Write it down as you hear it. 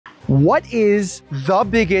What is the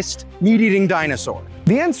biggest meat-eating dinosaur?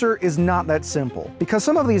 The answer is not that simple, because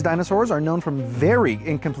some of these dinosaurs are known from very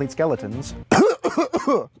incomplete skeletons,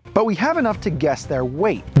 but we have enough to guess their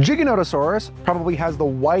weight. Giganotosaurus probably has the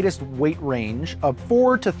widest weight range of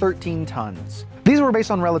 4 to 13 tons. These were based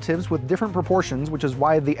on relatives with different proportions, which is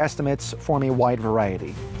why the estimates form a wide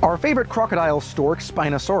variety. Our favorite crocodile stork,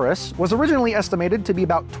 Spinosaurus, was originally estimated to be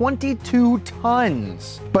about 22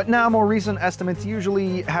 tons, but now more recent estimates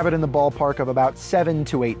usually have it in the ballpark of about 7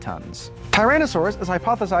 to 8 tons. Tyrannosaurus is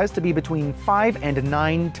hypothesized to be between 5 and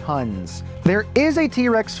 9 tons. There is a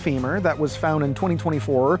T-Rex femur that was found in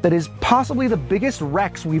 2024 that is possibly the biggest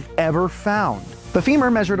Rex we've ever found. The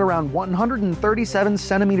femur measured around 137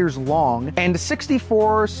 centimeters long and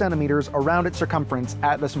 64 centimeters around its circumference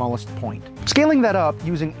at the smallest point. Scaling that up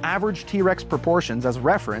using average T-Rex proportions as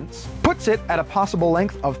reference puts it at a possible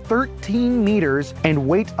length of 13 meters and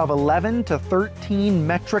weight of 11 to 13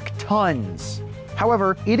 metric tons.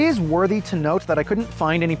 However, it is worthy to note that I couldn't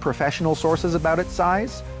find any professional sources about its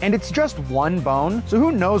size, and it's just one bone, so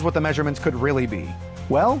who knows what the measurements could really be?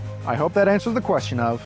 Well, I hope that answers the question of